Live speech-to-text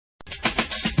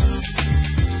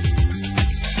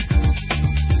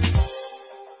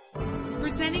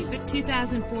The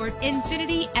 2004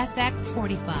 Infiniti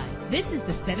FX45. This is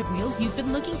the set of wheels you've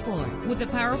been looking for, with a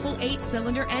powerful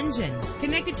 8-cylinder engine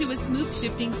connected to a smooth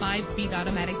shifting 5-speed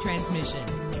automatic transmission.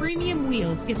 Premium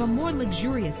wheels give a more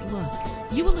luxurious look.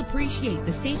 You will appreciate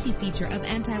the safety feature of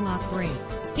anti-lock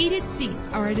brakes. Heated seats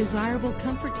are a desirable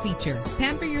comfort feature.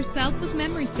 Pamper yourself with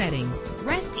memory settings.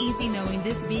 Rest easy knowing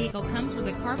this vehicle comes with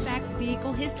a Carfax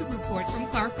Vehicle History Report from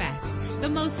Carfax, the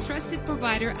most trusted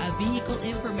provider of vehicle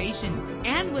information.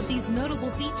 And with these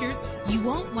notable features, you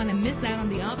won't want to miss out on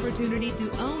the opportunity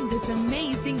to own this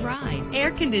amazing ride.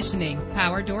 Air conditioning,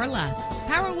 power door locks,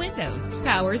 power windows,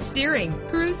 power steering,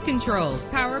 cruise control,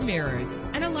 power mirrors,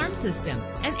 an alarm system,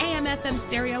 an AM/FM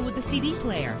stereo with a CD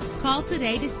player. Call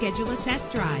today to schedule a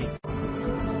test drive.